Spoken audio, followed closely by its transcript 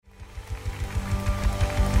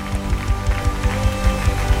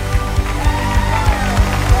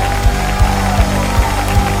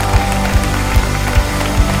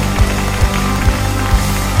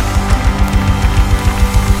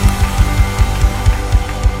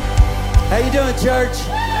How you doing, church?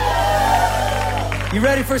 You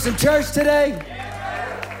ready for some church today?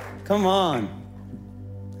 Come on.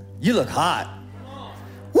 You look hot.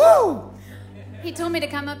 Woo! He told me to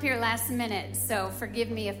come up here last minute, so forgive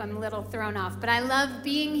me if I'm a little thrown off. But I love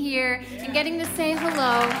being here and getting to say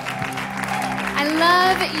hello. I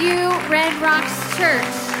love you, Red Rocks Church.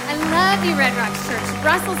 I love you, Red Rocks Church.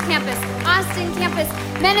 Brussels campus, Austin campus,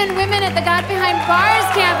 men and women at the God Behind Bars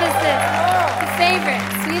campuses. The favorites.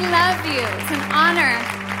 We love you. It's an honor.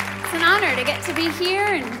 It's an honor to get to be here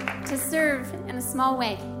and to serve in a small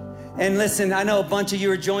way. And listen, I know a bunch of you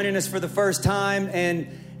are joining us for the first time, and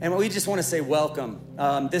we just want to say welcome.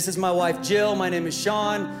 This is my wife, Jill. My name is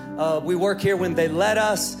Sean. We work here when they let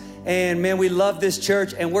us. And man, we love this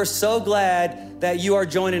church, and we're so glad that you are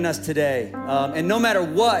joining us today. And no matter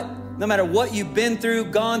what you've been through,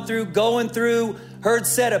 gone through, going through, heard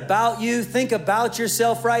said about you, think about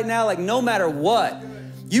yourself right now, like no matter what,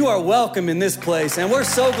 you are welcome in this place. And we're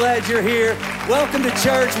so glad you're here. Welcome to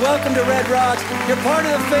church. Welcome to Red Rocks. You're part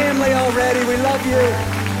of the family already. We love you.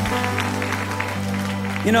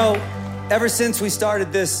 You know, ever since we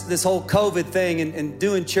started this whole COVID thing and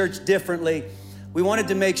doing church differently, we wanted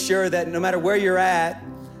to make sure that no matter where you're at,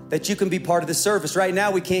 that you can be part of the service. Right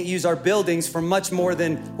now, we can't use our buildings for much more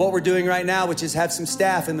than what we're doing right now, which is have some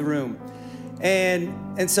staff in the room.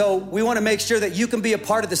 And so we want to make sure that you can be a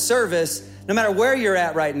part of the service no matter where you're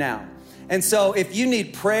at right now. And so if you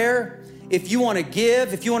need prayer, if you want to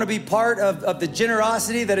give, if you want to be part of the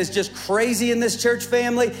generosity that is just crazy in this church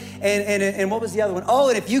family, and what was the other one? Oh,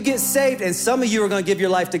 and if you get saved, and some of you are going to give your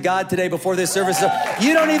life to God today before this service, so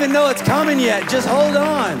you don't even know it's coming yet, just hold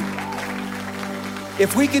on.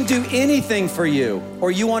 If we can do anything for you,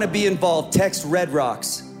 or you want to be involved, text Red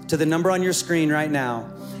Rocks to the number on your screen right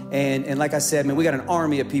now. And like I said, man, we got an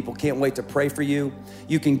army of people. Can't wait to pray for you.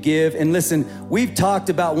 You can give. And listen, we've talked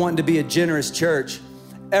about wanting to be a generous church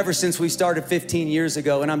ever since we started 15 years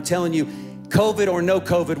ago. And I'm telling you, COVID or no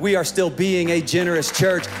COVID, we are still being a generous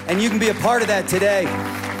church. And you can be a part of that today.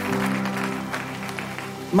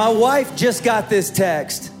 My wife just got this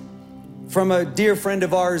text from a dear friend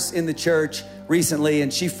of ours in the church recently,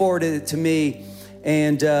 and she forwarded it to me.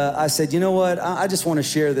 And I said, you know what? I just want to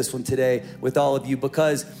share this one today with all of you,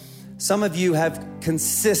 because some of you have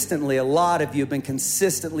consistently, a lot of you have been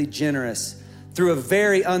consistently generous through a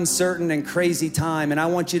very uncertain and crazy time. And I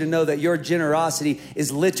want you to know that your generosity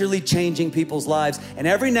is literally changing people's lives. And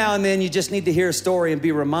every now and then you just need to hear a story and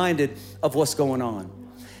be reminded of what's going on.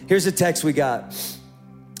 Here's a text we got.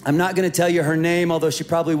 I'm not going to tell you her name, although she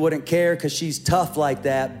probably wouldn't care because she's tough like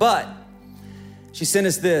that. But she sent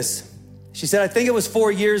us this. She said, I think it was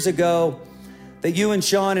 4 years ago that you and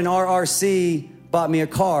Sean and RRC bought me a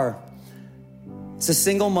car. It's a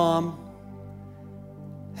single mom,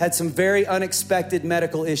 had some very unexpected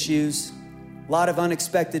medical issues, a lot of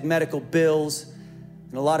unexpected medical bills,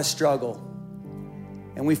 and a lot of struggle.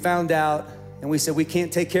 And we found out, and we said, we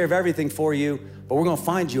can't take care of everything for you, but we're gonna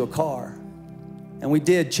find you a car. And we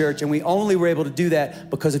did, church, and we only were able to do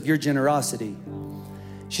that because of your generosity.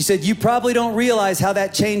 She said, you probably don't realize how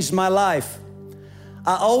that changed my life.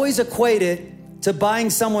 I always equate it to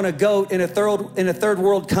buying someone a goat in a third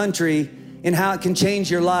world country and how it can change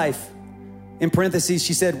your life. In parentheses,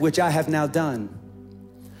 she said, which I have now done.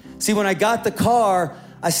 See, when I got the car,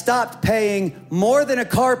 I stopped paying more than a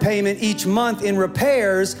car payment each month in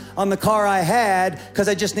repairs on the car I had because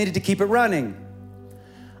I just needed to keep it running.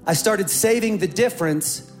 I started saving the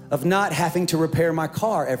difference of not having to repair my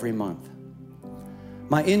car every month.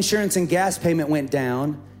 My insurance and gas payment went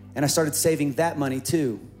down, and I started saving that money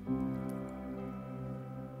too.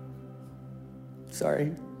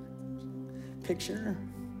 Sorry. Picture.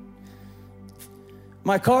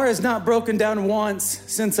 My car has not broken down once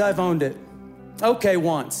since I've owned it. Okay,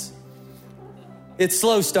 once. It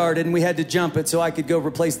slow started, and we had to jump it so I could go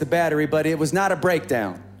replace the battery, but it was not a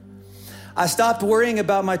breakdown. I stopped worrying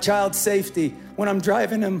about my child's safety when I'm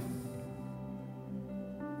driving him.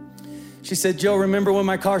 She said, Joe, remember when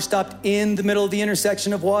my car stopped in the middle of the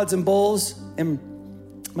intersection of Wads and Bowles and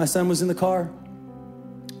my son was in the car?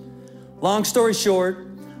 Long story short,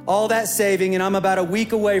 all that saving, and I'm about a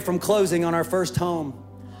week away from closing on our first home.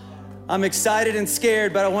 I'm excited and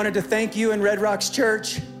scared, but I wanted to thank you and Red Rocks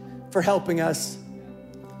Church for helping us.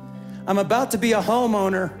 I'm about to be a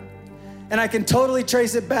homeowner, and I can totally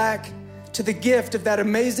trace it back to the gift of that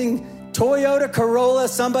amazing Toyota Corolla.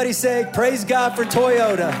 Somebody say, praise God for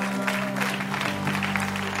Toyota.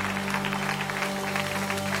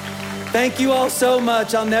 Thank you all so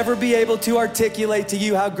much. I'll never be able to articulate to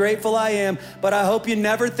you how grateful I am, but I hope you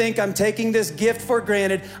never think I'm taking this gift for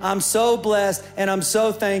granted. I'm so blessed, and I'm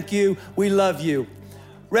so thank you. We love you.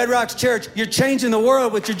 Red Rocks Church, you're changing the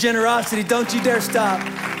world with your generosity. Don't you dare stop.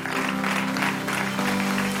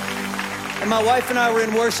 And my wife and I were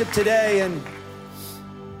in worship today, and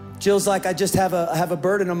Jill's like, I have a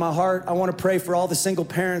burden on my heart. I want to pray for all the single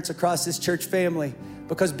parents across this church family,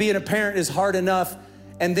 because being a parent is hard enough.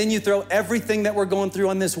 And then you throw everything that we're going through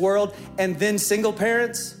on this world, and then single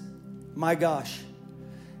parents, my gosh.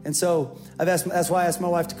 And so that's why I asked my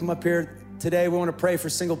wife to come up here today. We want to pray for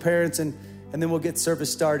single parents, and then we'll get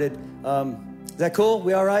service started. Is that cool?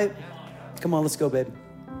 We all right? Come on, let's go, baby.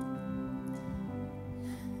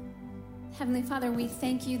 Heavenly Father, we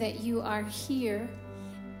thank you that you are here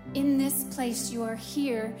in this place. You are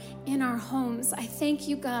here in our homes. I thank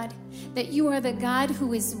you, God, that you are the God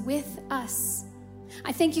who is with us.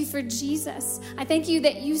 I thank you for Jesus. I thank you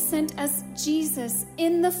that you sent us Jesus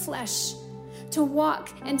in the flesh to walk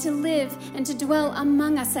and to live and to dwell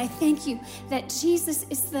among us. I thank you that Jesus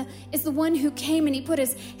is the one who came and he put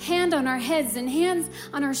his hand on our heads and hands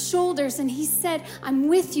on our shoulders, and he said, I'm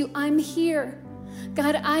with you, I'm here.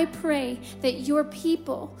 God, I pray that your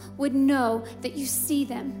people would know that you see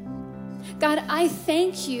them. God, I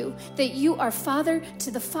thank you that you are father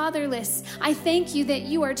to the fatherless. I thank you that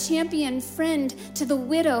you are champion friend to the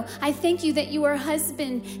widow. I thank you that you are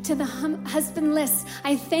husband to the husbandless.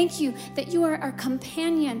 I thank you that you are our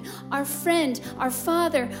companion, our friend, our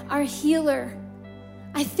father, our healer.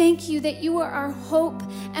 I thank you that you are our hope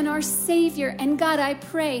and our Savior. And God, I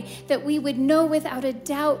pray that we would know without a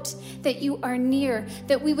doubt that you are near,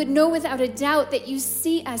 that we would know without a doubt that you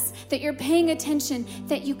see us, that you're paying attention,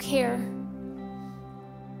 that you care.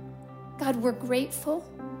 God, we're grateful.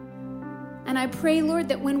 And I pray, Lord,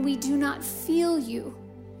 that when we do not feel you,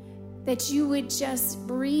 that you would just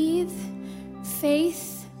breathe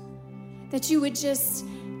faith, that you would just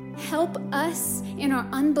help us in our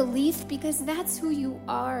unbelief, because that's who you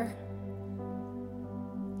are.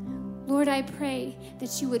 Lord, I pray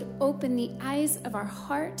that you would open the eyes of our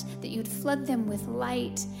heart, that you'd flood them with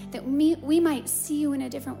light, that we might see you in a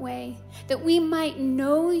different way, that we might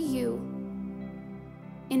know you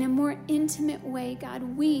in a more intimate way. God,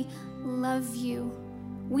 we love you.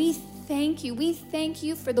 We thank you. We thank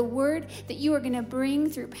you for the word that you are going to bring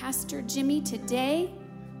through Pastor Jimmy today.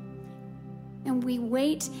 And we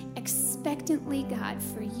wait expectantly, God,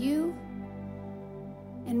 for you.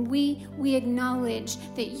 And we acknowledge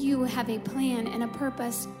that you have a plan and a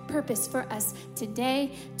purpose for us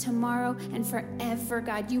today, tomorrow, and forever,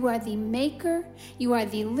 God. You are the maker. You are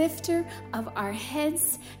the lifter of our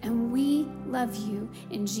heads. And we love you.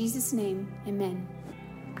 In Jesus' name, amen.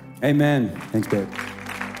 Amen. Thanks, babe.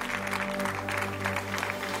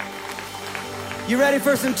 You ready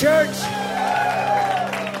for some church?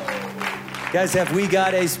 Guys, have we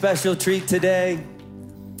got a special treat today?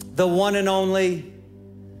 The one and only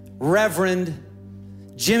Reverend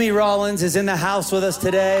Jimmy Rollins is in the house with us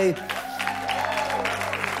today.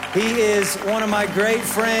 He is one of my great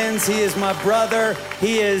friends. He is my brother.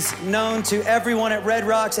 He is known to everyone at Red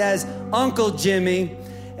Rocks as Uncle Jimmy.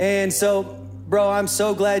 And so, bro, I'm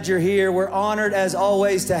so glad you're here. We're honored, as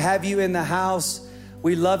always, to have you in the house.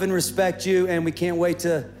 We love and respect you, and we can't wait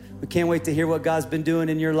to hear what God's been doing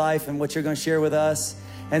in your life and what you're going to share with us.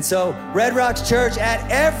 And so, Red Rocks Church at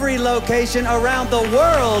every location around the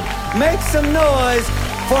world, make some noise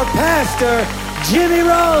for Pastor Jimmy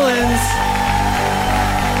Rollins.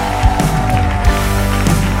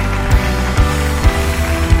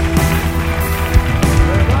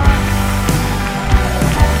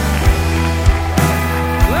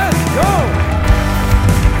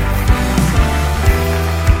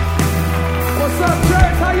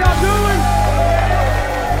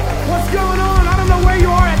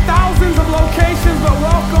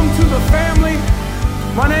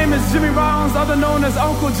 My name is Jimmy Rollins, other known as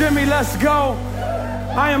Uncle Jimmy. Let's go.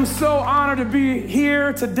 I am so honored to be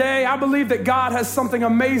here today. I believe that God has something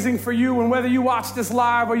amazing for you, and whether you watch this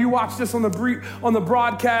live or you watch this on the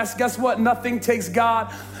broadcast, guess what? Nothing takes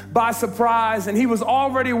God by surprise, and he was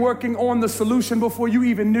already working on the solution before you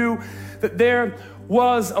even knew that there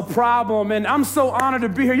was a problem. And I'm so honored to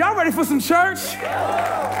be here. Y'all ready for some church?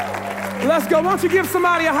 Let's go. Why don't you give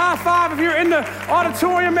somebody a high five? If you're in the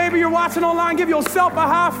auditorium, maybe you're watching online, give yourself a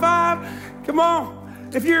high five. Come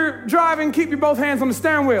on. If you're driving, keep your both hands on the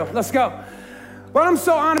steering wheel. Let's go. But I'm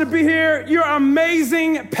so honored to be here. You're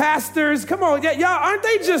amazing pastors. Come on. Y'all, aren't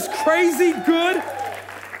they just crazy good?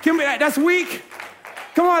 That's weak.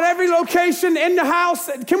 Come on, every location in the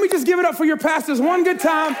house. Can we just give it up for your pastors one good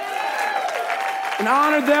time and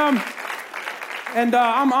honor them? And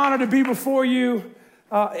I'm honored to be before you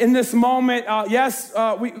in this moment.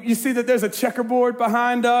 You see that there's a checkerboard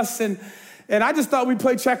behind us, and And I just thought we'd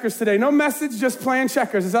play checkers today. No message, just playing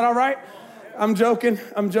checkers. Is that all right? I'm joking.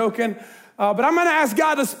 But I'm going to ask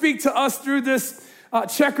God to speak to us through this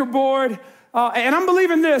checkerboard. And I'm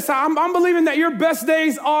believing this. I'm believing that your best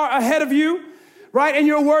days are ahead of you, right? And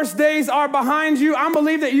your worst days are behind you. I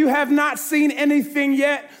believe that you have not seen anything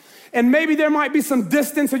yet. And maybe there might be some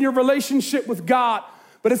distance in your relationship with God.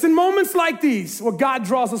 But it's in moments like these where God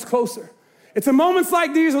draws us closer. It's in moments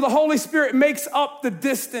like these where the Holy Spirit makes up the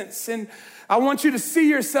distance. And I want you to see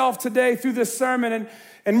yourself today through this sermon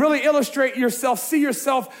and really illustrate yourself, see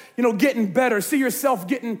yourself, getting better, see yourself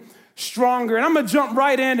getting stronger. And I'm going to jump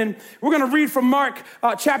right in, and we're going to read from Mark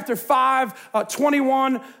chapter 5,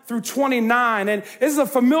 21 through 29. And this is a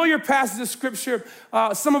familiar passage of scripture.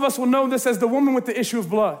 Some of us will know this as the woman with the issue of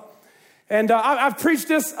blood. And I've preached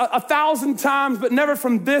this 1,000 times, but never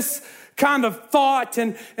from this kind of thought.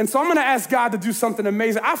 And so I'm going to ask God to do something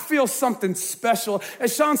amazing. I feel something special.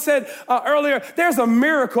 As Sean said earlier, there's a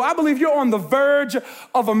miracle. I believe you're on the verge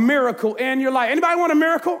of a miracle in your life. Anybody want a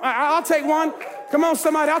miracle? I'll take one. Come on,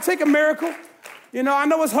 somebody. I'll take a miracle. I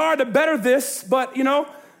know it's hard to better this, but,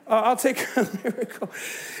 I'll take a miracle.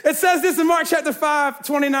 It says this in Mark chapter 5,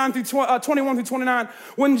 21 through 29.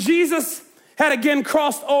 When Jesus had again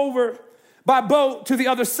crossed over by boat to the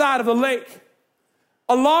other side of the lake,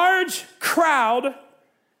 a large crowd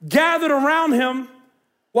gathered around him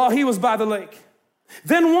while he was by the lake.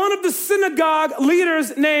 Then one of the synagogue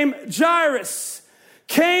leaders named Jairus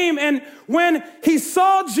came, and when he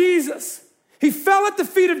saw Jesus, he fell at the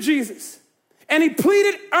feet of Jesus, and he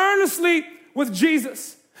pleaded earnestly with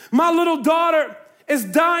Jesus. My little daughter is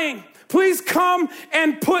dying. Please come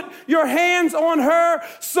and put your hands on her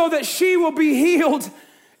so that she will be healed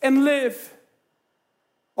and live.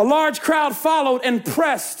 A large crowd followed and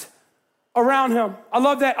pressed around him. I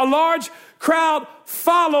love that. A large crowd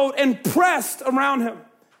followed and pressed around him.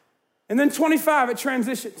 And then 25, it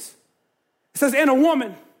transitions. It says, and a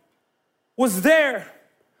woman was there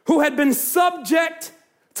who had been subject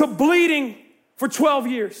to bleeding for 12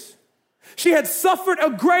 years. She had suffered a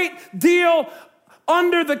great deal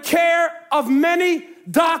under the care of many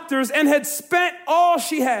doctors and had spent all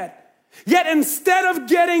she had. Yet instead of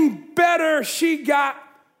getting better, she got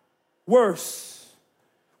worse.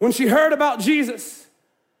 When she heard about Jesus,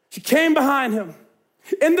 she came behind him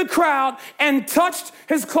in the crowd and touched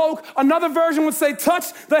his cloak. Another version would say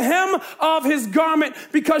touched the hem of his garment,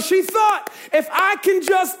 because she thought, if I can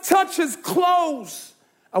just touch his clothes,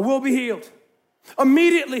 I will be healed.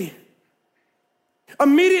 Immediately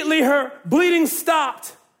her bleeding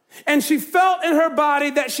stopped, and she felt in her body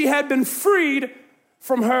that she had been freed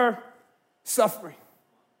from her suffering.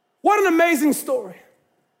 What an amazing story.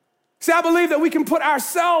 See, I believe that we can put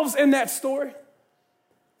ourselves in that story.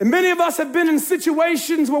 And many of us have been in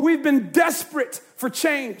situations where we've been desperate for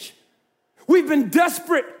change. We've been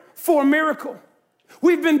desperate for a miracle.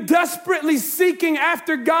 We've been desperately seeking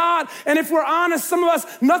after God. And if we're honest, some of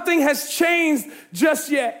us, nothing has changed just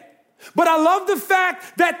yet. But I love the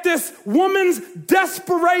fact that this woman's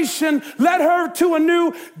desperation led her to a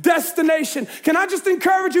new destination. Can I just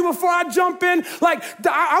encourage you before I jump in?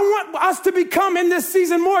 I want us to become in this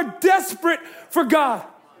season more desperate for God.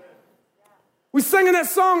 We sang in that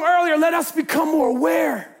song earlier, let us become more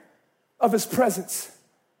aware of his presence.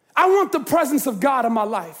 I want the presence of God in my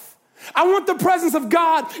life. I want the presence of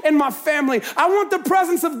God in my family. I want the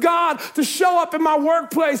presence of God to show up in my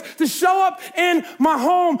workplace, to show up in my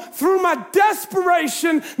home through my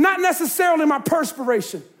desperation, not necessarily my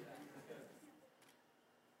perspiration.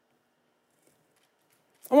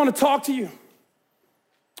 I want to talk to you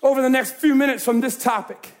over the next few minutes from this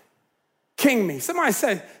topic. King me. Somebody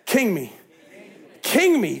say, king me.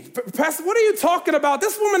 King me. Pastor, what are you talking about?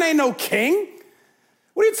 This woman ain't no king.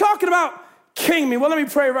 What are you talking about? King me. Well, let me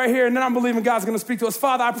pray right here, and then I'm believing God's going to speak to us.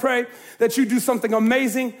 Father, I pray that you do something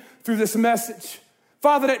amazing through this message.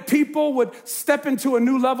 Father, that people would step into a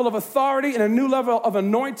new level of authority and a new level of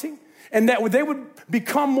anointing, and that they would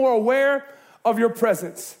become more aware of your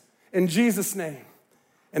presence. In Jesus' name.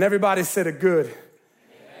 And everybody said a good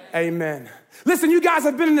amen. Listen, you guys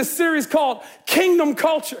have been in this series called Kingdom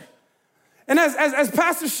Culture. And as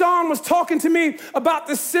Pastor Sean was talking to me about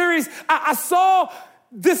this series, I saw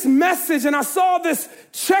this message and I saw this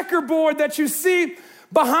checkerboard that you see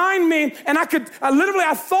behind me, and I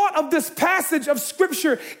thought of this passage of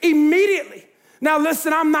scripture immediately. Now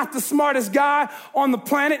listen, I'm not the smartest guy on the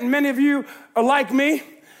planet, and many of you are like me.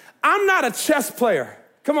 I'm not a chess player.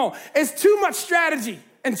 Come on, it's too much strategy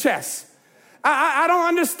in chess. I don't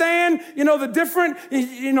understand, the different,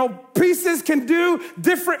 pieces can do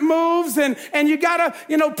different moves, and you gotta,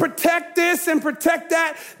 protect this and protect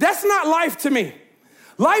that. That's not life to me.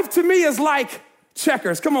 Life to me is like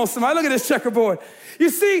checkers. Come on, somebody, look at this checkerboard. You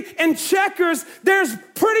see, in checkers, there's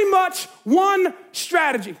pretty much one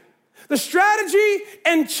strategy. The strategy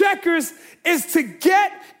in checkers is to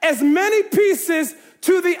get as many pieces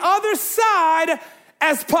to the other side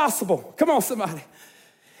as possible. Come on, somebody.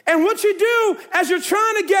 And what you do as you're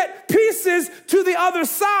trying to get pieces to the other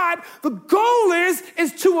side, the goal is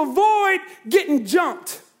to avoid getting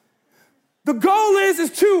jumped. The goal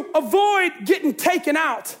is to avoid getting taken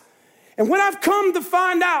out. And what I've come to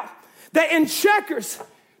find out, that in checkers,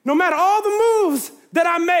 no matter all the moves that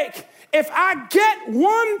I make, if I get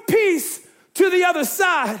one piece to the other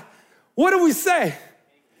side, what do we say?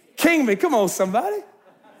 King me. Come on, somebody.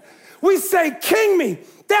 We say, king me.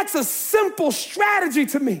 That's a simple strategy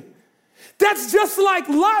to me. That's just like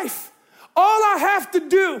life. All I have to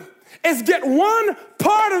do is get one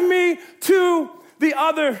part of me to the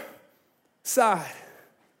other side.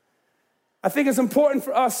 I think it's important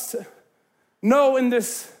for us to know in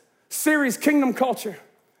this series, Kingdom Culture,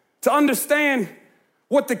 to understand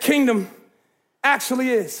what the kingdom actually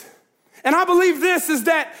is. And I believe this is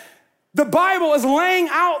that the Bible is laying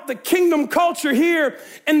out the kingdom culture here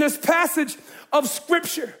in this passage of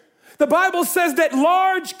Scripture. The Bible says that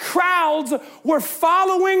large crowds were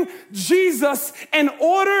following Jesus in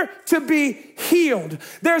order to be healed.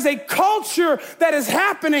 There's a culture that is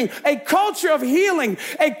happening, a culture of healing,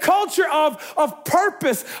 a culture of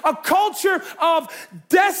purpose, a culture of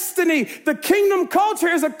destiny. The kingdom culture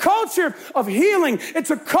is a culture of healing. It's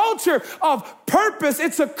a culture of purpose.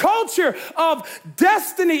 It's a culture of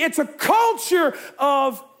destiny. It's a culture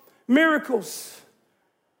of miracles.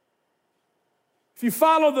 If you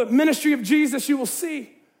follow the ministry of Jesus, you will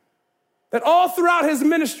see that all throughout his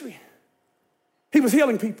ministry, he was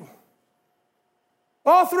healing people.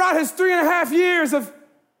 All throughout his 3.5 years of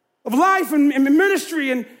life and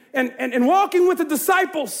ministry and walking with the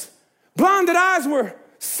disciples, blinded eyes were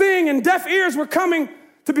seeing and deaf ears were coming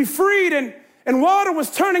to be freed and water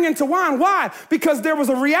was turning into wine. Why? Because there was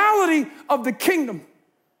a reality of the kingdom.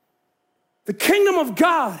 The kingdom of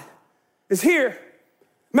God is here.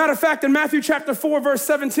 Matter of fact, in Matthew chapter 4, verse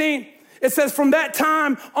 17, it says, from that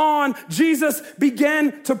time on, Jesus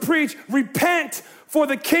began to preach, repent, for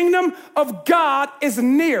the kingdom of God is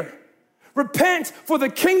near. Repent, for the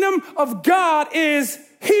kingdom of God is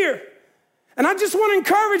here. And I just want to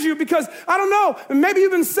encourage you because, I don't know, maybe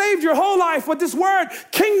you've been saved your whole life, but this word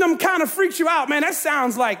kingdom kind of freaks you out. Man, that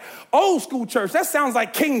sounds like old school church. That sounds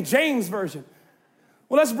like King James Version.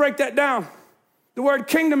 Well, let's break that down. The word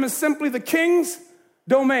kingdom is simply the king's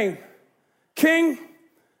domain.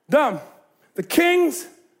 Kingdom. The king's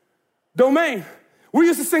domain. We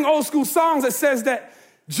used to sing old school songs that says that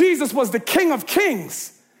Jesus was the King of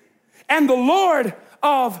Kings and the Lord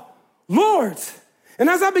of Lords. And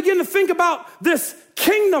as I begin to think about this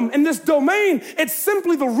kingdom and this domain, it's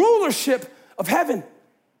simply the rulership of heaven.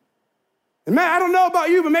 And man, I don't know about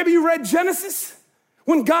you, but maybe you read Genesis.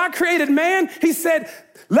 When God created man, he said,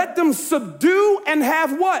 let them subdue and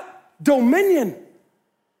have what? Dominion.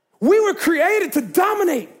 We were created to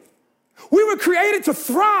dominate. We were created to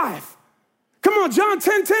thrive. Come on, John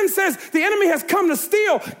 10:10 says the enemy has come to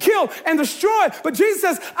steal, kill, and destroy. But Jesus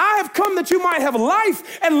says, I have come that you might have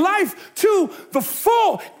life and life to the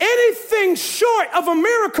full. Anything short of a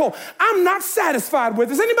miracle, I'm not satisfied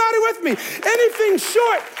with. Is anybody with me? Anything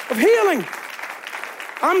short of healing,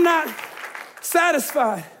 I'm not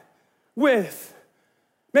satisfied with.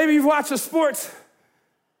 Maybe you've watched a sports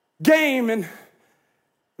game and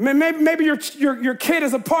maybe your kid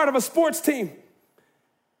is a part of a sports team.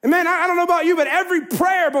 And man, I don't know about you, but every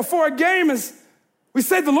prayer before a game we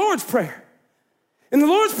say the Lord's Prayer. And the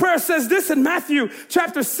Lord's Prayer says this in Matthew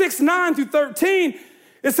chapter 6, 9 through 13.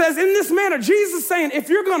 It says, in this manner, Jesus is saying, if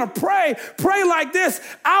you're gonna pray like this,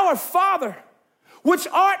 our Father, which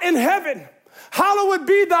art in heaven, hallowed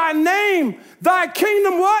be thy name, thy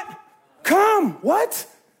kingdom what? Come. What?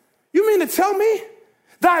 You mean to tell me?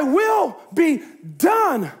 Thy will be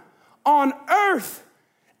done on earth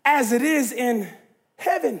as it is in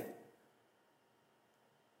heaven.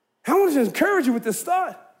 I want to encourage you with this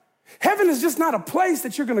thought. Heaven is just not a place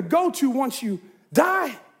that you're going to go to once you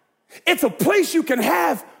die. It's a place you can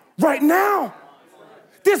have right now.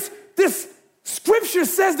 This scripture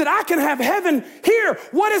says that I can have heaven here.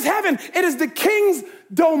 What is heaven? It is the king's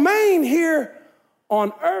domain here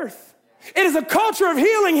on earth. It is a culture of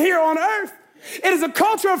healing here on earth. It is a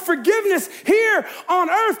culture of forgiveness here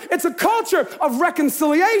on earth. It's a culture of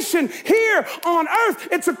reconciliation here on earth.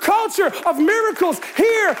 It's a culture of miracles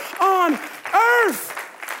here on earth.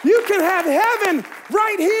 You can have heaven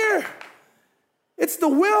right here. It's the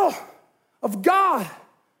will of God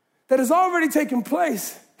that has already taken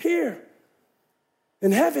place here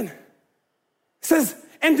in heaven. It says,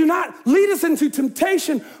 and do not lead us into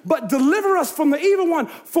temptation, but deliver us from the evil one.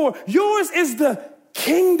 For yours is the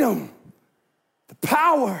kingdom, the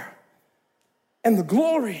power, and the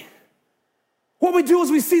glory. What we do is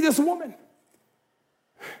we see this woman.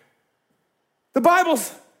 The Bible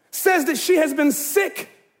says that she has been sick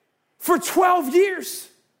for 12 years.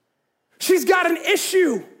 She's got an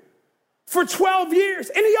issue for 12 years.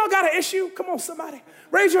 Any of y'all got an issue? Come on, somebody.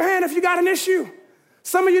 Raise your hand if you got an issue.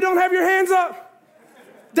 Some of you don't have your hands up.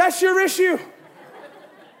 That's your issue.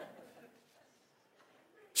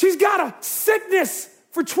 She's got a sickness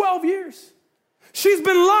for 12 years. She's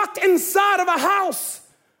been locked inside of a house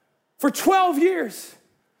for 12 years.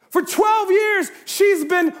 For 12 years, she's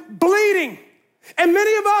been bleeding. And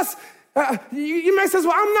many of us, you may say,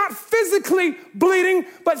 well, I'm not physically bleeding,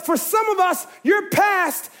 but for some of us, your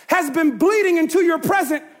past has been bleeding into your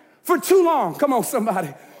present for too long. Come on,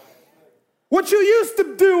 somebody. What you used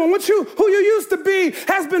to do and who you used to be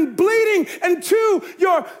has been bleeding into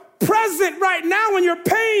your present right now, and your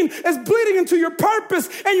pain is bleeding into your purpose,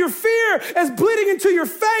 and your fear is bleeding into your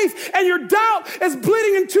faith, and your doubt is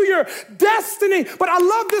bleeding into your destiny. But I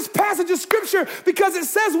love this passage of scripture because it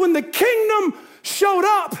says when the kingdom showed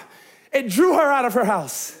up, it drew her out of her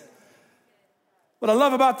house. What I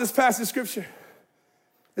love about this passage of scripture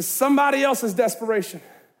is somebody else's desperation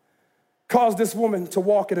caused this woman to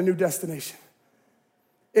walk in a new destination.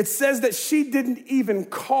 It says that she didn't even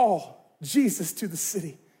call Jesus to the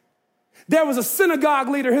city. There was a synagogue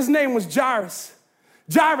leader. His name was Jairus.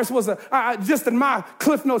 Jairus was just in my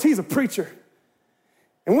cliff notes, he's a preacher.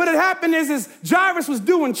 And what had happened is Jairus was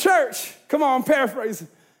doing church. Come on, I'm paraphrasing.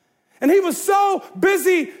 And he was so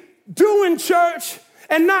busy doing church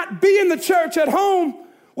and not being the church at home.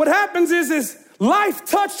 What happens is life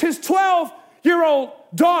touched his 12-year-old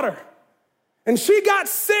daughter. And she got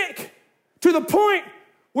sick to the point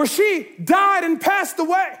where she died and passed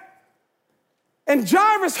away. And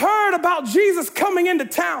Jairus heard about Jesus coming into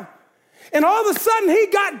town. And all of a sudden, he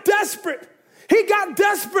got desperate. He got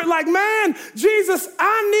desperate, like, man, Jesus,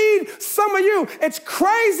 I need some of you. It's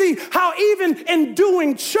crazy how even in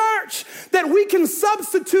doing church that we can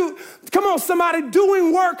substitute, come on, somebody,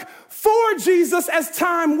 doing work for Jesus as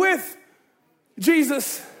time with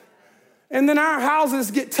Jesus. And then our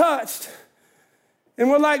houses get touched. And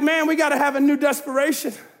we're like, man, we got to have a new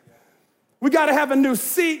desperation. We got to have a new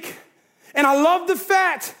seek. And I love the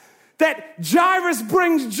fact that Jairus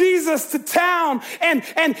brings Jesus to town,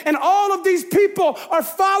 and all of these people are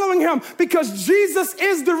following him because Jesus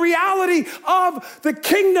is the reality of the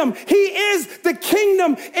kingdom. He is the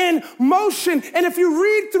kingdom in motion. And if you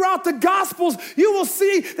read throughout the Gospels, you will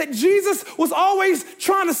see that Jesus was always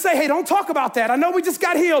trying to say, hey, don't talk about that. I know we just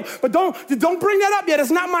got healed, but don't bring that up yet. It's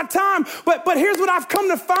not my time. But here's what I've come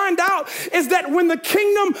to find out is that when the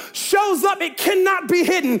kingdom shows up, it cannot be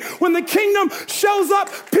hidden. When the kingdom shows up,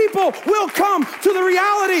 people will come to the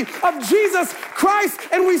reality of Jesus Christ.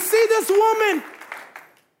 And we see this woman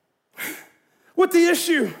with the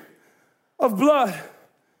issue of blood.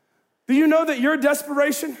 Do you know that your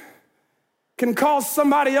desperation can cause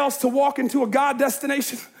somebody else to walk into a God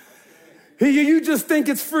destination? You just think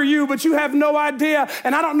it's for you, but you have no idea.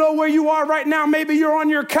 And I don't know where you are right now. Maybe you're on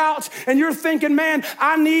your couch and you're thinking, man,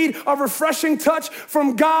 I need a refreshing touch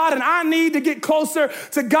from God and I need to get closer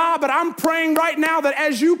to God. But I'm praying right now that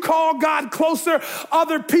as you call God closer,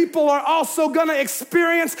 other people are also going to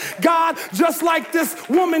experience God just like this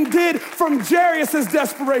woman did from Jairus'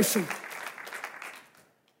 desperation.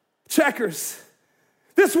 Checkers.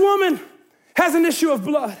 This woman has an issue of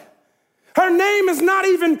blood. Her name is not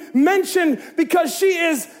even mentioned because she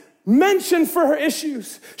is mentioned for her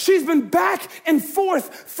issues. She's been back and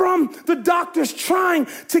forth from the doctors trying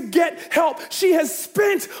to get help. She has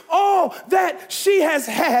spent all that she has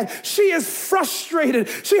had. She is frustrated.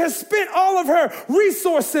 She has spent all of her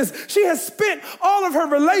resources. She has spent all of her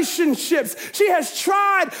relationships. She has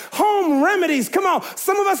tried home remedies. Come on,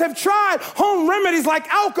 some of us have tried home remedies like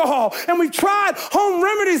alcohol, and we've tried home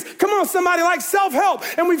remedies, come on, somebody, like self-help,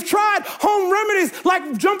 and we've tried home remedies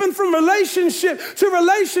like jumping from relationship to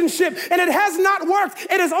relationship, and it has not worked.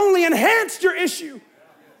 It has only enhanced your issue.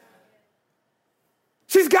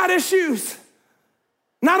 She's got issues.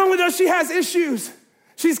 Not only does she have issues,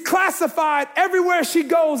 she's classified everywhere she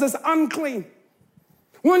goes as unclean.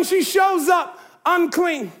 When she shows up,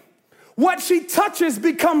 unclean. What she touches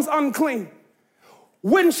becomes unclean.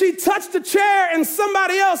 When she touched a chair and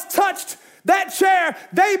somebody else touched That chair,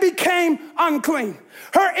 they became unclean.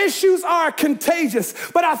 Her issues are contagious,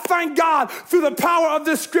 but I thank God through the power of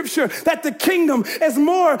this scripture that the kingdom is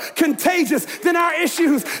more contagious than our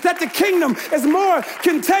issues, that the kingdom is more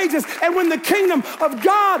contagious. And when the kingdom of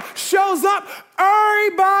God shows up,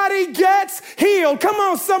 everybody gets healed. Come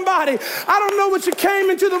on, somebody. I don't know what you came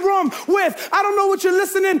into the room with. I don't know what you're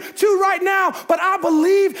listening to right now, but I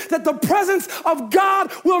believe that the presence of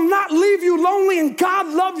God will not leave you lonely, and God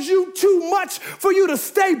loves you too much for you to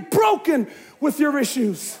stay broken with your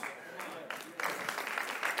issues.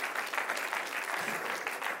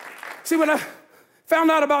 See, when I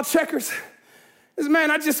found out about Checkers, is,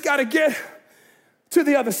 man, I just got to get to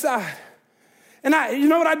the other side. And you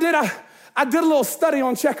know what I did? I did a little study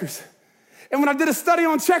on Checkers. And when I did a study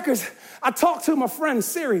on Checkers, I talked to my friend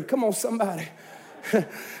Siri. Come on, somebody.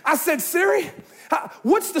 I said, Siri,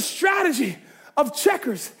 what's the strategy of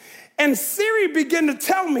Checkers? And Siri began to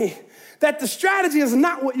tell me that the strategy is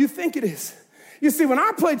not what you think it is. You see, when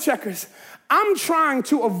I play checkers, I'm trying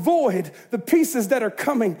to avoid the pieces that are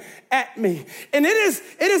coming at me. And it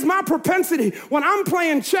is my propensity when I'm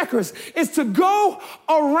playing checkers is to go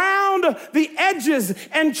around the edges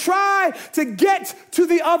and try to get to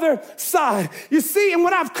the other side. You see, and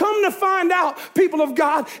what I've come to find out, people of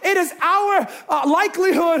God, it is our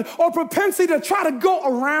likelihood or propensity to try to go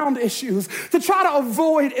around issues, to try to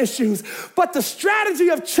avoid issues. But the strategy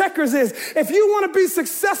of checkers is if you want to be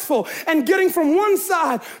successful and getting from one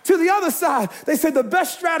side to the other side, they said the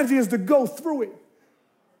best strategy is to go through it,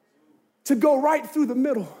 to go right through the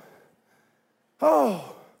middle.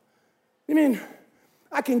 Oh, you mean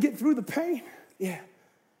I can get through the pain? Yeah.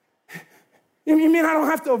 You mean I don't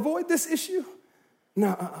have to avoid this issue?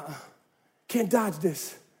 No, can't dodge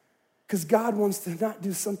this, because God wants to not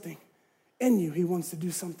do something in you. He wants to do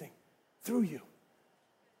something through you.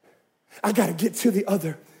 I got to get to the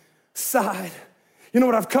other side. You know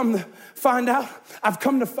what I've come to find out? I've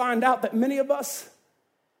come to find out that many of us,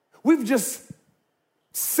 we've just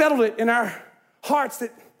settled it in our hearts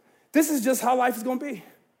that this is just how life is going to be.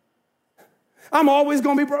 I'm always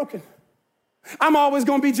going to be broken. I'm always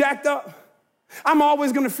going to be jacked up. I'm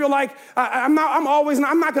always going to feel like I'm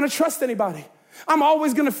not going to trust anybody. I'm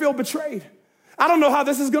always going to feel betrayed. I don't know how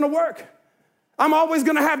this is going to work. I'm always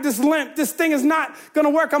going to have this limp. This thing is not going to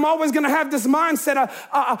work. I'm always going to have this mindset.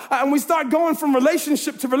 And we start going from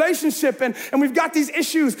relationship to relationship, and we've got these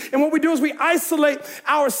issues. And what we do is we isolate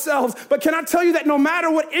ourselves. But can I tell you that no matter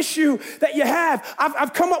what issue that you have,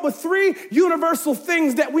 I've come up with 3 universal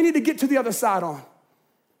things that we need to get to the other side on. It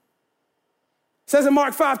says in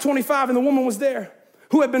Mark 5:25, and the woman was there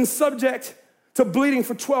who had been subject to bleeding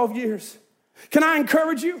for 12 years. Can I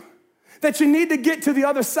encourage you that you need to get to the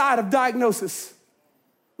other side of diagnosis?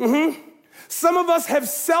 Some of us have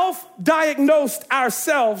self-diagnosed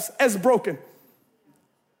ourselves as broken.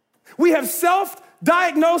 We have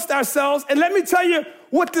self-diagnosed ourselves, and let me tell you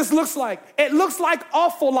what this looks like. It looks like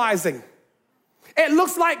awfulizing. It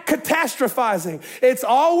looks like catastrophizing. It's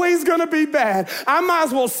always going to be bad. I might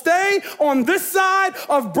as well stay on this side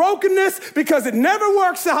of brokenness because it never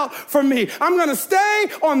works out for me. I'm going to stay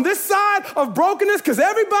on this side of brokenness because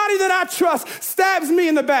everybody that I trust stabs me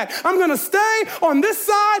in the back. I'm going to stay on this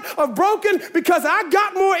side of broken because I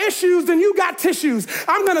got more issues than you got tissues.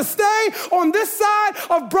 I'm going to stay on this side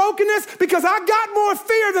of brokenness because I got more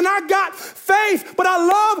fear than I got faith. But I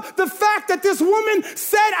love the fact that this woman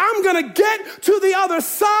said, I'm going to get to the other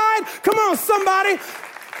side. Come on, somebody.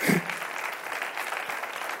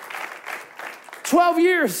 12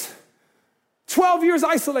 years. 12 years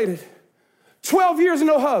isolated. 12 years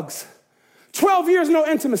no hugs. 12 years no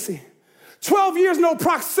intimacy. 12 years no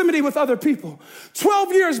proximity with other people.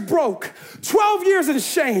 12 years broke. 12 years in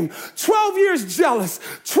shame. 12 years jealous.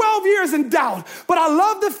 12 years in doubt. But I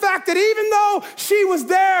love the fact that even though she was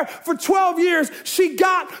there for 12 years, she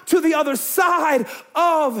got to the other side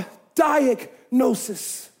of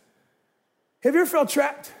diagnosis. Have you ever felt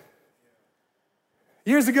trapped?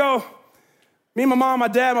 Years ago, me and my mom, my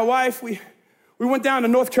dad, my wife, we went down to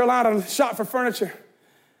North Carolina to shop for furniture.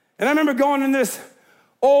 And I remember going in this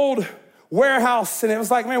old warehouse, and it was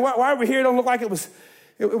like, man, why are we here? It don't look like it was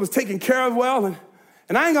taken care of well.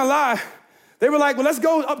 And I ain't gonna lie, they were like, well, let's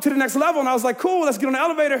go up to the next level. And I was like, cool, let's get on the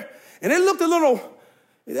elevator. And it looked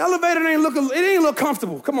the elevator didn't look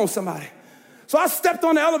comfortable. Come on, somebody. So I stepped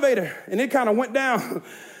on the elevator, and it kind of went down,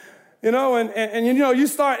 and you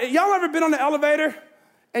start, y'all ever been on the elevator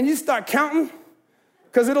and you start counting?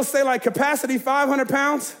 Because it'll say like capacity 500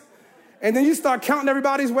 pounds, and then you start counting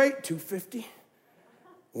everybody's weight, 250,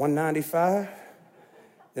 195.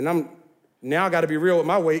 And now I got to be real with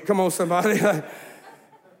my weight. Come on, somebody.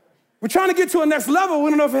 We're trying to get to a next level. We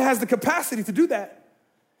don't know if it has the capacity to do that.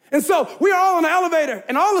 And so we are all in the elevator,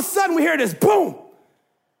 and all of a sudden we hear this boom,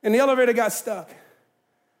 and the elevator got stuck,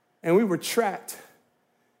 and we were trapped.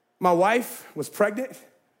 My wife was pregnant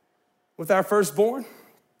with our firstborn.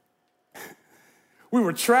 We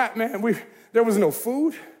were trapped, man. There was no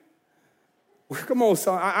food. Come on,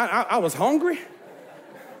 son. I was hungry.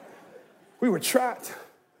 We were trapped.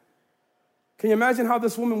 Can you imagine how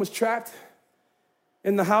this woman was trapped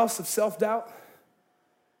in the house of self-doubt?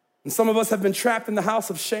 And some of us have been trapped in the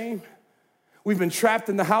house of shame. We've been trapped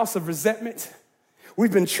in the house of resentment.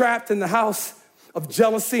 We've been trapped in the house of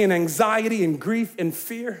jealousy and anxiety and grief and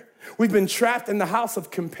fear. We've been trapped in the house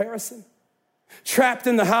of comparison, trapped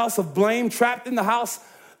in the house of blame, trapped in the house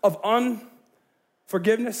of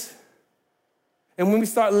unforgiveness. And when we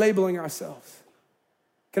start labeling ourselves,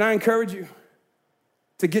 can I encourage you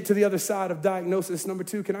to get to the other side of diagnosis? Number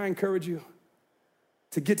two, can I encourage you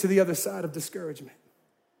to get to the other side of discouragement?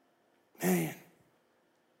 Man,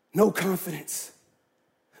 no confidence.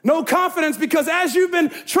 No confidence, because as you've been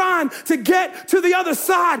trying to get to the other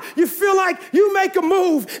side, you feel like you make a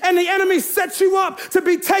move and the enemy sets you up to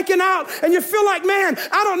be taken out, and you feel like, man,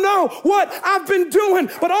 I don't know what I've been doing,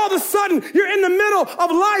 but all of a sudden you're in the middle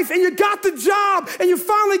of life and you got the job and you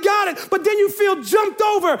finally got it, but then you feel jumped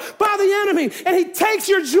over by the enemy and he takes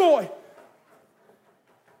your joy.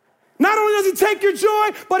 Not only does he take your joy,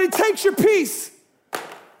 but he takes your peace.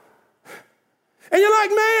 And you're like,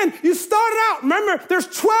 man, you started out, remember, there's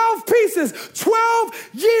 12 pieces, 12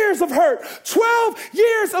 years of hurt, 12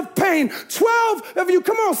 years of pain, 12 of you,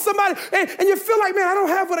 come on, somebody, and you feel like, man, I don't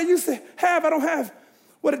have what I used to have, I don't have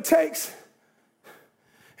what it takes.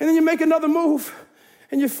 And then you make another move,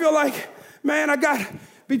 and you feel like, man, I got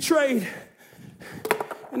betrayed.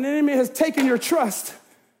 And the enemy has taken your trust.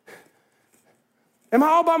 Am I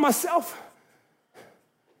all by myself?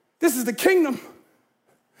 This is the kingdom.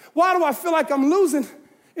 Why do I feel like I'm losing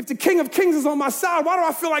if the King of Kings is on my side? Why do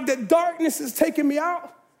I feel like that darkness is taking me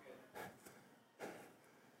out?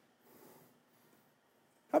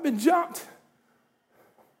 I've been jumped.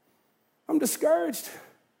 I'm discouraged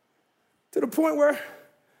to the point where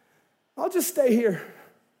I'll just stay here.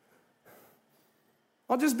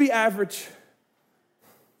 I'll just be average.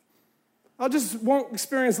 I just won't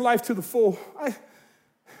experience life to the full.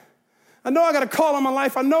 I know I got a call on my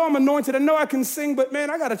life. I know I'm anointed. I know I can sing, but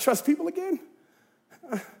man, I got to trust people again.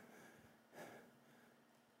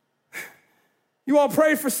 You all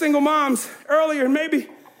prayed for single moms earlier. Maybe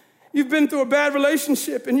you've been through a bad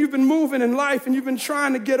relationship and you've been moving in life and you've been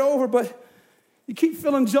trying to get over, but you keep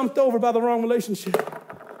feeling jumped over by the wrong relationship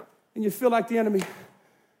and you feel like the enemy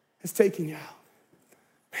is taking you out.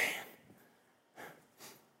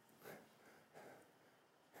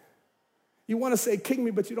 You want to say, king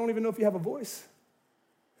me, but you don't even know if you have a voice.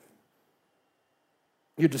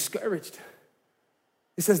 You're discouraged.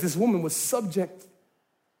 It says this woman was subject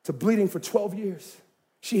to bleeding for 12 years.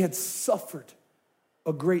 She had suffered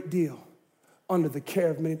a great deal under the care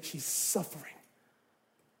of many. She's suffering.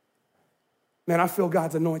 Man, I feel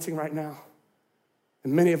God's anointing right now.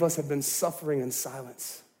 And many of us have been suffering in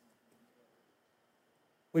silence.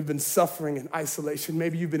 We've been suffering in isolation.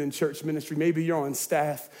 Maybe you've been in church ministry. Maybe you're on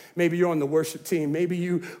staff. Maybe you're on the worship team. Maybe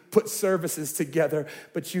you put services together,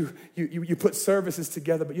 but you put services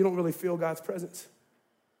together, but you don't really feel God's presence.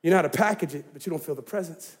 You know how to package it, but you don't feel the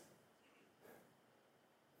presence.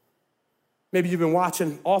 Maybe you've been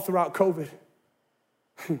watching all throughout COVID,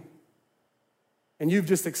 and you've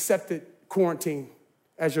just accepted quarantine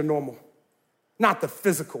as your normal. Not the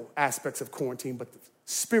physical aspects of quarantine, but the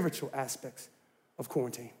spiritual aspects of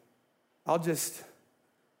quarantine. I'll just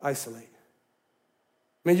isolate.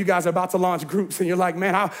 Man, you guys are about to launch groups and you're like,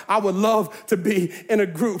 man, I would love to be in a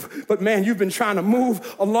group, but man, you've been trying to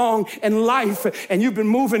move along in life and you've been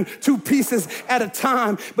moving 2 pieces at a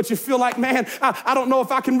time, but you feel like, man, I don't know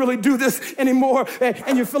if I can really do this anymore.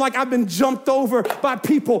 And you feel like I've been jumped over by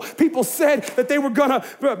people. People said that they were gonna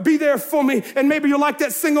be there for me. And maybe you're like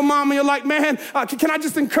that single mom and you're like, man, can I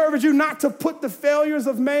just encourage you not to put the failures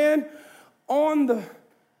of man on the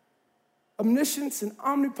omniscience and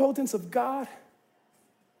omnipotence of God?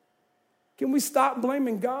 Can we stop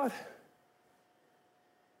blaming God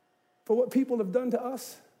for what people have done to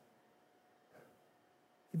us?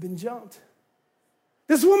 You've been jumped.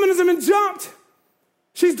 This woman hasn't been jumped.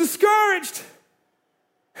 She's discouraged.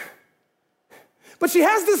 But she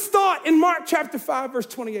has this thought in Mark chapter 5, verse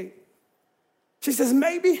 28. She says,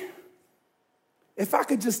 maybe if I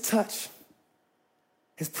could just touch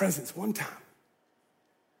his presence one time.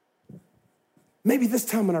 Maybe this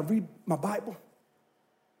time when I read my Bible,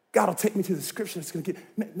 God will take me to the scripture that's going to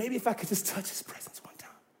get, maybe if I could just touch his presence one time.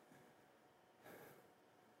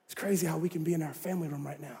 It's crazy how we can be in our family room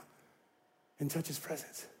right now and touch his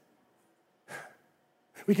presence.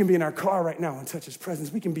 We can be in our car right now and touch his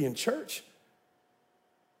presence. We can be in church.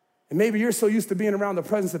 And maybe you're so used to being around the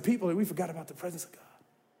presence of people that we forgot about the presence of God.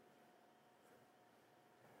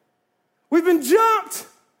 We've been jumped.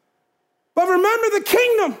 But remember, the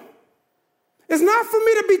kingdom is not for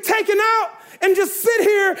me to be taken out and just sit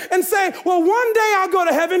here and say, well, one day I'll go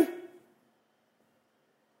to heaven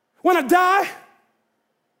when I die.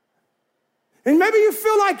 And maybe you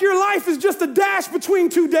feel like your life is just a dash between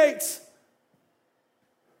two dates.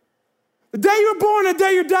 The day you're born, the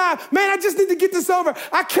day you die, man, I just need to get this over.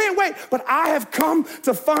 I can't wait. But I have come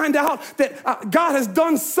to find out that God has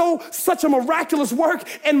done such a miraculous work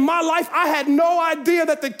in my life. I had no idea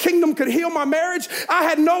that the kingdom could heal my marriage. I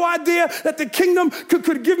had no idea that the kingdom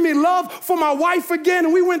could give me love for my wife again.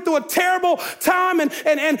 And we went through a terrible time and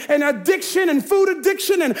addiction and food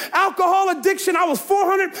addiction and alcohol addiction. I was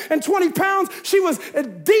 420 pounds. She was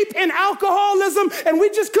deep in alcoholism. And we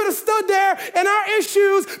just could have stood there in our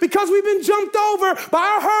issues because we've been jumped over by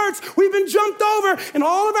our hurts. We've been jumped over in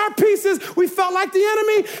all of our pieces. We felt like the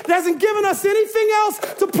enemy hasn't given us anything else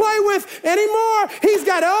to play with anymore. He's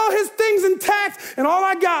got all his things intact, and all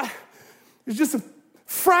I got is just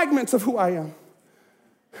fragments of who I am.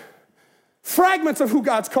 Fragments of who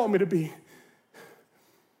God's called me to be.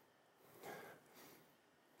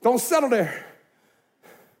 Don't settle there.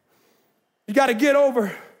 You got to get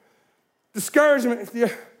over discouragement.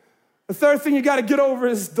 The third thing you got to get over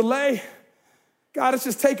is delay. God, it's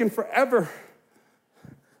just taken forever.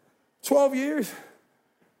 12 years,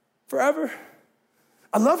 forever.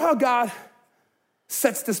 I love how God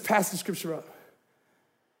sets this passage of scripture up.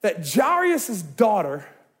 That Jairus' daughter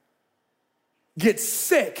gets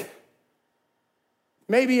sick,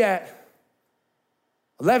 maybe at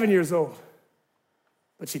 11 years old,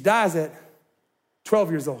 but she dies at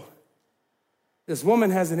 12 years old. This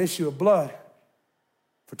woman has an issue of blood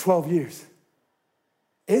for 12 years.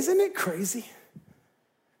 Isn't it crazy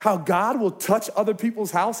how God will touch other people's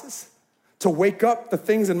houses to wake up the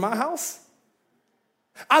things in my house?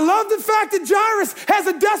 I love the fact that Jairus has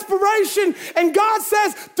a desperation, and God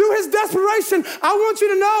says through his desperation, I want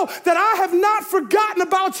you to know that I have not forgotten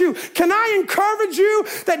about you. Can I encourage you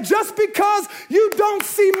that just because you don't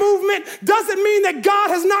see movement doesn't mean that God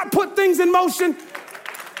has not put things in motion?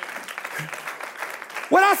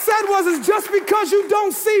 What I said is just because you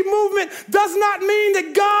don't see movement does not mean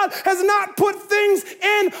that God has not put things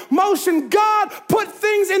in motion. God put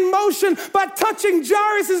things in motion by touching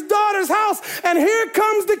Jairus' daughter's house. And here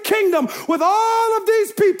comes the kingdom with all of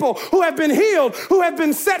these people who have been healed, who have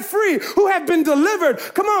been set free, who have been delivered.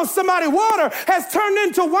 Come on, somebody, water has turned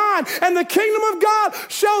into wine, and the kingdom of God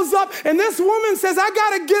shows up. And this woman says, I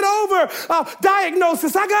got to get over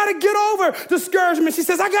diagnosis. I got to get over discouragement. She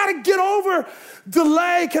says, I got to get over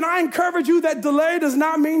delay. Can I encourage you that delay does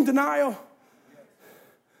not mean denial?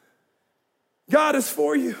 God is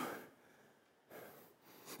for you.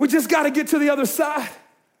 We just got to get to the other side.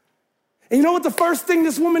 And you know what the first thing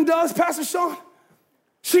this woman does, Pastor Sean?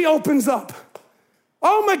 She opens up.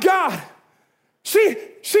 Oh my God.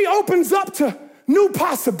 She opens up to new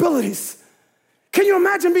possibilities. Can you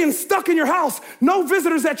imagine being stuck in your house, no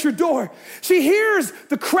visitors at your door? She hears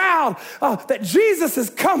the crowd that Jesus is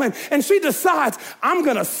coming, and she decides, I'm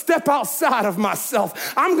going to step outside of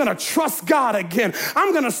myself. I'm going to trust God again.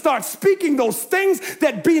 I'm going to start speaking those things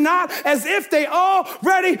that be not as if they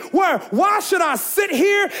already were. Why should I sit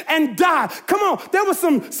here and die? Come on, there was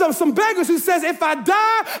some beggars who says, if I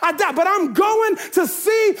die, I die, but I'm going to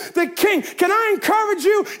see the King. Can I encourage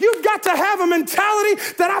you? You've got to have a mentality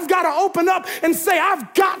that I've got to open up and say,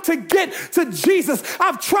 I've got to get to Jesus.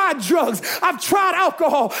 I've tried drugs. I've tried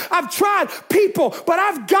alcohol. I've tried people, but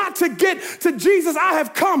I've got to get to Jesus. I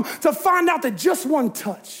have come to find out that just one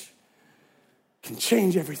touch can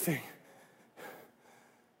change everything.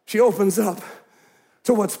 She opens up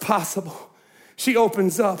to what's possible. She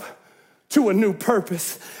opens up to a new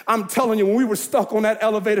purpose. I'm telling you, when we were stuck on that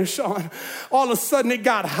elevator, Sean, all of a sudden it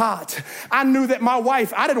got hot. I knew that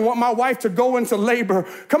I didn't want my wife to go into labor.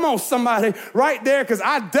 Come on, somebody, right there, because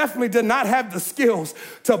I definitely did not have the skills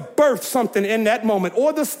to birth something in that moment,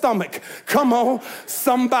 or the stomach. Come on,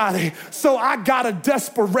 somebody. So I got a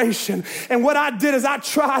desperation. And what I did is I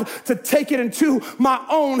tried to take it into my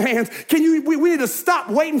own hands. We need to stop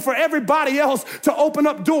waiting for everybody else to open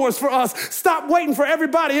up doors for us. Stop waiting for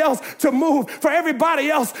everybody else to move, for everybody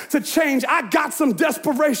else to change. I got some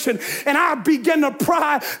desperation, and I began to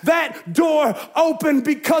pry that door open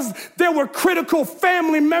because there were critical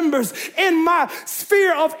family members in my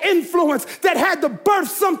sphere of influence that had to birth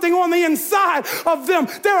something on the inside of them.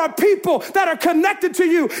 There are people that are connected to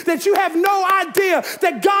you that you have no idea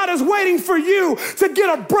that God is waiting for you to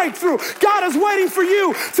get a breakthrough. God is waiting for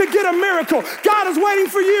you to get a miracle. God is waiting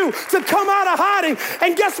for you to come out of hiding.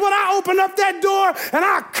 And guess what? I opened up that door and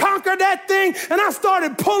I conquered that thing and I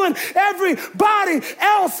started pulling everybody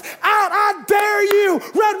else out. I dare you,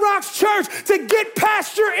 Red Rocks Church, to get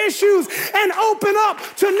past your issues and open up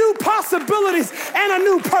to new possibilities and a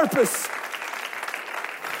new purpose.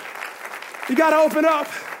 You got to open up.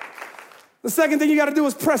 The second thing you got to do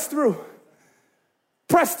is press through.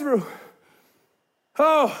 Press through.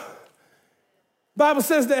 Oh, Bible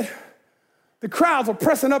says that the crowds were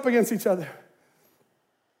pressing up against each other.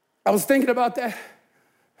 I was thinking about that.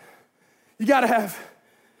 You got to have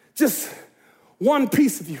just one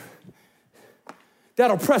piece of you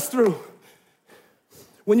that'll press through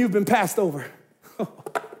when you've been passed over.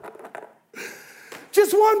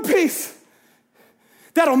 Just one piece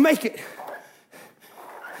that'll make it.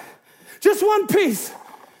 Just one piece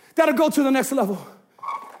that'll go to the next level.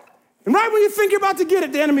 And right when you think you're about to get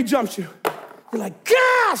it, the enemy jumps you. You're like,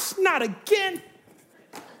 gosh, not again.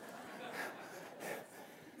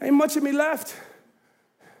 Ain't much of me left.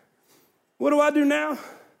 What do I do now?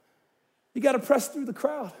 You got to press through the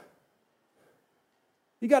crowd.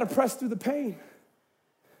 You got to press through the pain.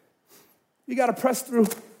 You got to press through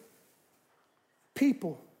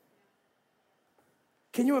people.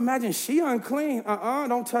 Can you imagine? She unclean.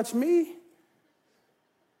 Don't touch me.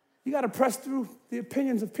 You got to press through the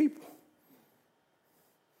opinions of people.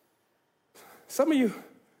 Some of you,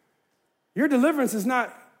 your deliverance is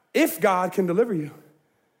not if God can deliver you.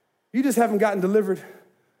 You just haven't gotten delivered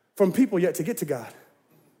from people yet to get to God.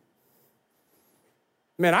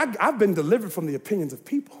 Man, I've been delivered from the opinions of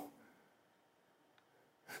people.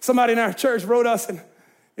 Somebody in our church wrote us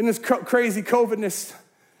in this crazy COVIDness.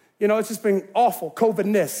 You know, it's just been awful,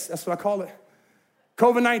 COVIDness, that's what I call it.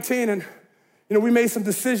 COVID-19, and, you know, we made some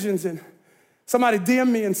decisions, and somebody DM'd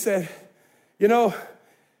me and said, you know,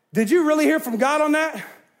 did you really hear from God on that?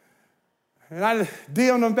 And I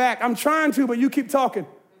DM'd them back, I'm trying to, but you keep talking.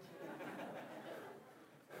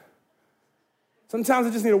 Sometimes I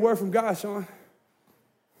just need a word from God, Sean.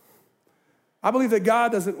 I believe that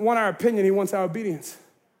God doesn't want our opinion, he wants our obedience.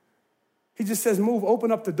 He just says, move,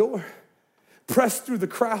 open up the door. Press through the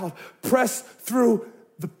crowd. Press through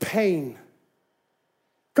the pain.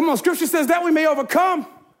 Come on, Scripture says that we may overcome.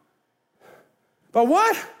 But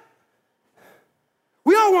what?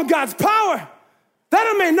 We all want God's power,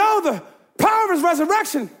 that I may know the power of his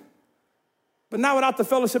resurrection, but not without the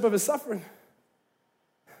fellowship of his suffering.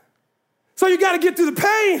 So you got to get through the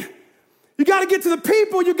pain. You got to get to the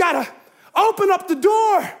people. You got to open up the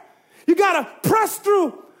door. You got to press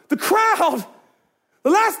through the crowd. The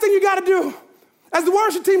last thing you got to do as the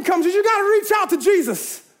worship team comes is you got to reach out to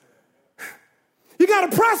Jesus. You got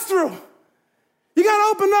to press through. You got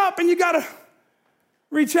to open up and you got to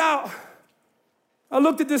reach out. I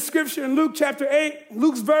looked at this scripture in Luke chapter 8,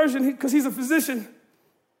 Luke's version, because he's a physician.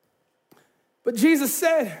 But Jesus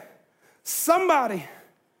said, somebody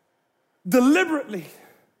deliberately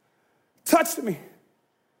touched me.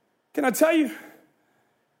 Can I tell you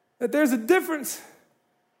that there's a difference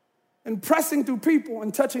in pressing through people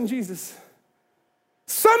and touching Jesus?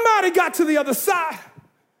 Somebody got to the other side.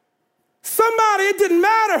 Somebody, it didn't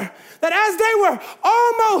matter that as they were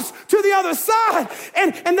almost to the other side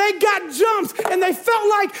and they got jumped and they felt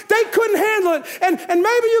like they couldn't handle it and maybe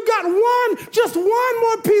you got just one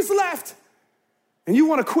more piece left and you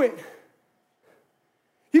want to quit.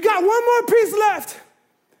 You got one more piece left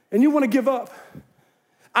and you want to give up.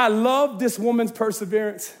 I love this woman's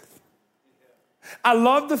perseverance. I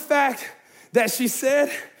love the fact that she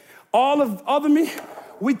said, all of me,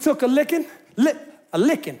 we took a licking,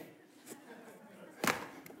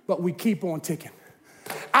 but we keep on ticking.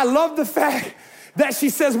 I love the fact that she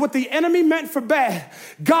says what the enemy meant for bad,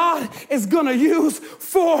 God is gonna use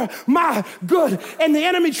for my good. And the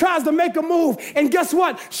enemy tries to make a move, and guess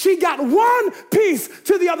what? She got one piece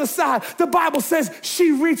to the other side. The Bible says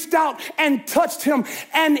she reached out and touched him,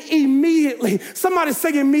 and immediately, somebody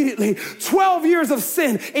say immediately, 12 years of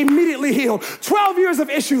sin immediately healed, 12 years of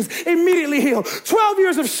issues immediately healed, 12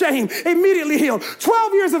 years of shame immediately healed,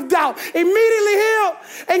 12 years of doubt immediately healed.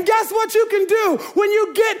 And guess what you can do when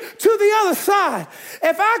you get to the other side?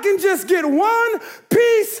 If I can just get one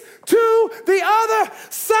piece to the other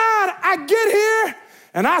side, I get here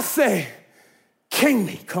and I say, King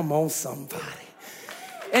me, come on somebody.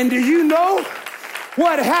 And do you know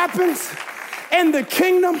what happens in the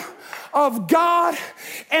kingdom of God?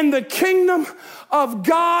 In the kingdom of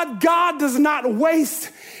God, God does not waste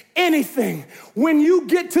anything. When you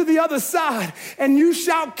get to the other side and you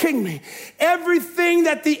shout, "King me," everything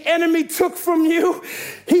that the enemy took from you,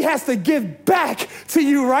 he has to give back to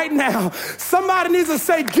you right now. Somebody needs to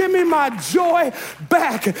say, "Give me my joy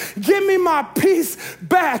back. Give me my peace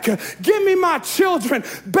back. Give me my children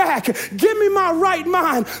back. Give me my right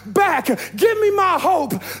mind back. Give me my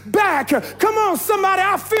hope back." Come on, somebody.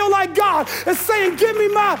 I feel like God is saying, "Give me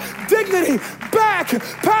my dignity back."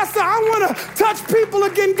 Pastor, I want to touch people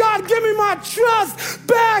again. God, give me my trust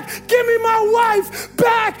back. Give me my wife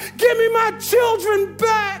back. Give me my children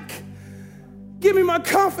back. Give me my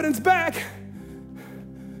confidence back.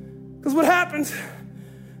 Because what happens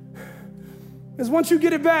is once you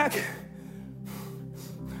get it back,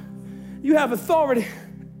 you have authority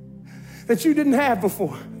that you didn't have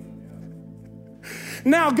before.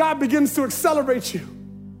 Now God begins to accelerate you.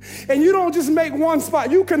 And you don't just make one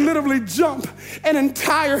spot. You can literally jump an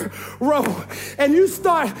entire row. And you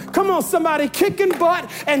start, come on, somebody, kicking butt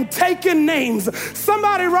and taking names.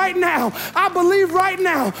 Somebody right now, I believe right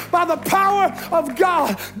now, by the power of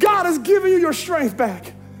God, God is giving you your strength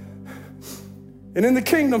back. And in the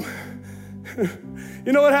kingdom,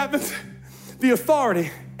 you know what happens? The authority,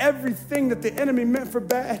 everything that the enemy meant for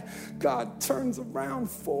bad, God turns around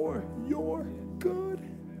for your good.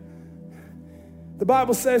 The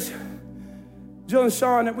Bible says, Jill and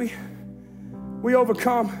Sean, that we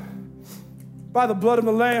overcome by the blood of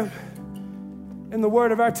the Lamb and the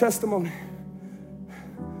word of our testimony.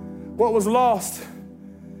 What was lost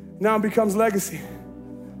now becomes legacy.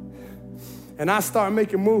 And I start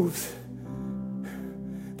making moves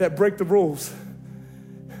that break the rules.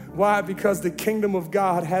 Why? Because the kingdom of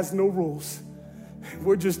God has no rules.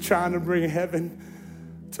 We're just trying to bring heaven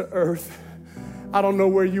to earth. I don't know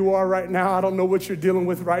where you are right now. I don't know what you're dealing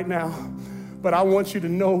with right now. But I want you to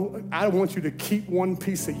know, I want you to keep one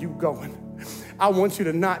piece of you going. I want you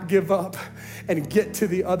to not give up and get to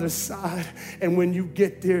the other side. And when you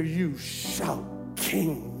get there, you shout,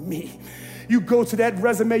 "King me." You go to that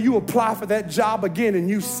resume, you apply for that job again, and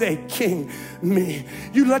you say, "King me."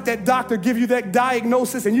 You let that doctor give you that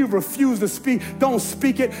diagnosis and you refuse to speak. Don't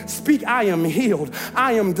speak it. Speak, "I am healed.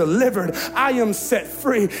 I am delivered. I am set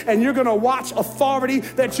free." And you're going to watch authority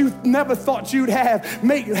that you never thought you'd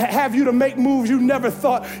have you to make moves you never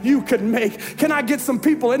thought you could make. Can I get some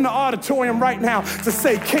people in the auditorium right now to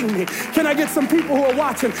say, "King me"? Can I get some people who are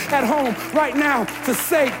watching at home right now to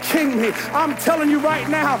say, "King me"? I'm telling you right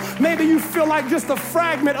now, maybe you feel like just a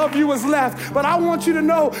fragment of you is left, but I want you to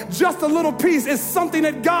know just a little piece is something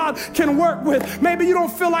that God can work with. Maybe you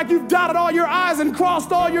don't feel like you've dotted all your I's and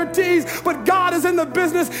crossed all your T's, but God is in the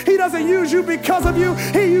business. He doesn't use you because of you.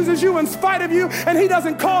 He uses you in spite of you, and he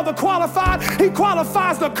doesn't call the qualified. He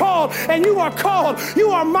qualifies the called, and you are called. You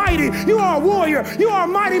are mighty. You are a warrior. You are a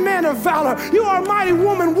mighty man of valor. You are a mighty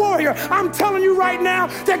woman warrior. I'm telling you right now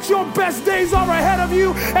that your best days are ahead of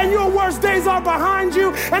you, and your worst days are behind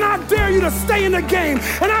you, and I dare you to stay in the game,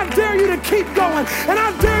 and I dare you to keep going, and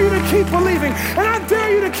I dare you to keep believing, and I dare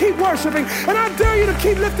you to keep worshiping, and I dare you to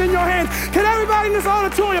keep lifting your hands. Can everybody in this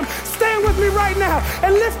auditorium stand with me right now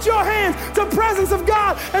and lift your hands to the presence of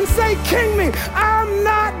God and say, "King me, I'm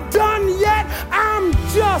not done yet. I'm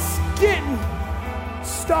just getting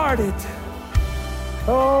started."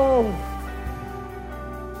 Oh,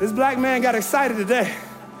 this black man got excited today.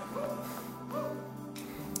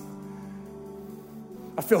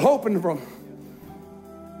 I feel hope in the room.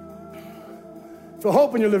 I feel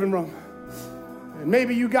hope in your living room. And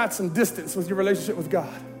maybe you got some distance with your relationship with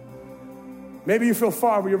God. Maybe you feel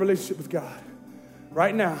far with your relationship with God.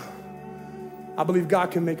 Right now, I believe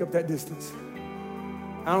God can make up that distance.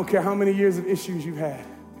 I don't care how many years of issues you've had.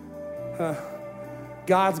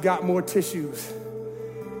 God's got more tissues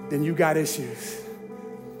than you got issues.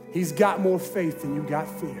 He's got more faith than you got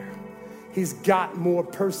fear. He's got more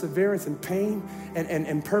perseverance and pain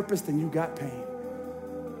and purpose than you got pain.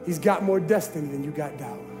 He's got more destiny than you got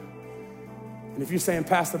doubt. And if you're saying,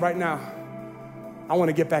 "Pastor, right now, I want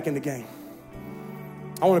to get back in the game.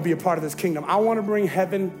 I want to be a part of this kingdom. I want to bring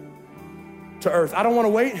heaven to earth. I don't want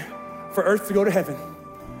to wait for earth to go to heaven.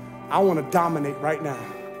 I want to dominate right now."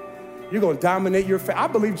 You're going to dominate your faith. I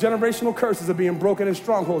believe generational curses are being broken in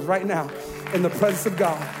strongholds right now in the presence of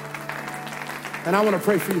God. And I want to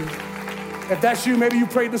pray for you. If that's you, maybe you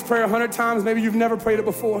prayed this prayer 100 times. Maybe you've never prayed it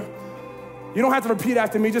before. You don't have to repeat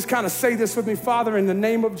after me. Just kind of say this with me. Father, in the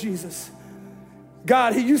name of Jesus.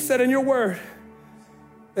 God, you said in your word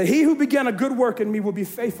that he who began a good work in me will be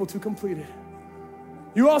faithful to complete it.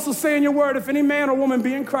 You also say in your word, if any man or woman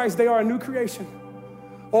be in Christ, they are a new creation.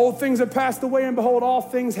 Old things have passed away, and behold, all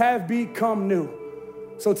things have become new.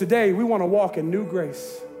 So today, we want to walk in new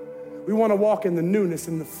grace. We want to walk in the newness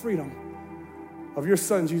and the freedom of your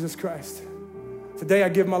Son, Jesus Christ. Today, I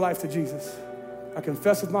give my life to Jesus. I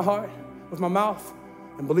confess with my heart, with my mouth,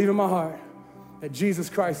 and believe in my heart that Jesus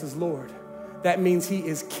Christ is Lord. That means he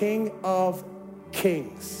is King of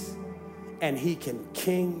kings, and he can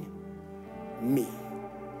king me.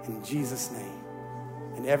 In Jesus' name.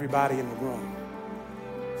 And everybody in the room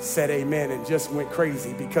said amen and just went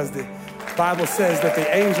crazy, because the Bible says that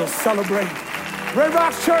the angels celebrate. Red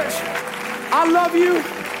Rocks Church, I love you.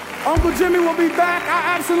 Uncle Jimmy will be back.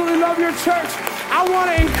 I absolutely love your church. I want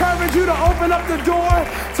to encourage you to open up the door,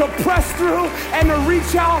 to press through, and to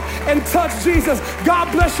reach out and touch Jesus.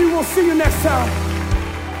 God bless you. We'll see you next time.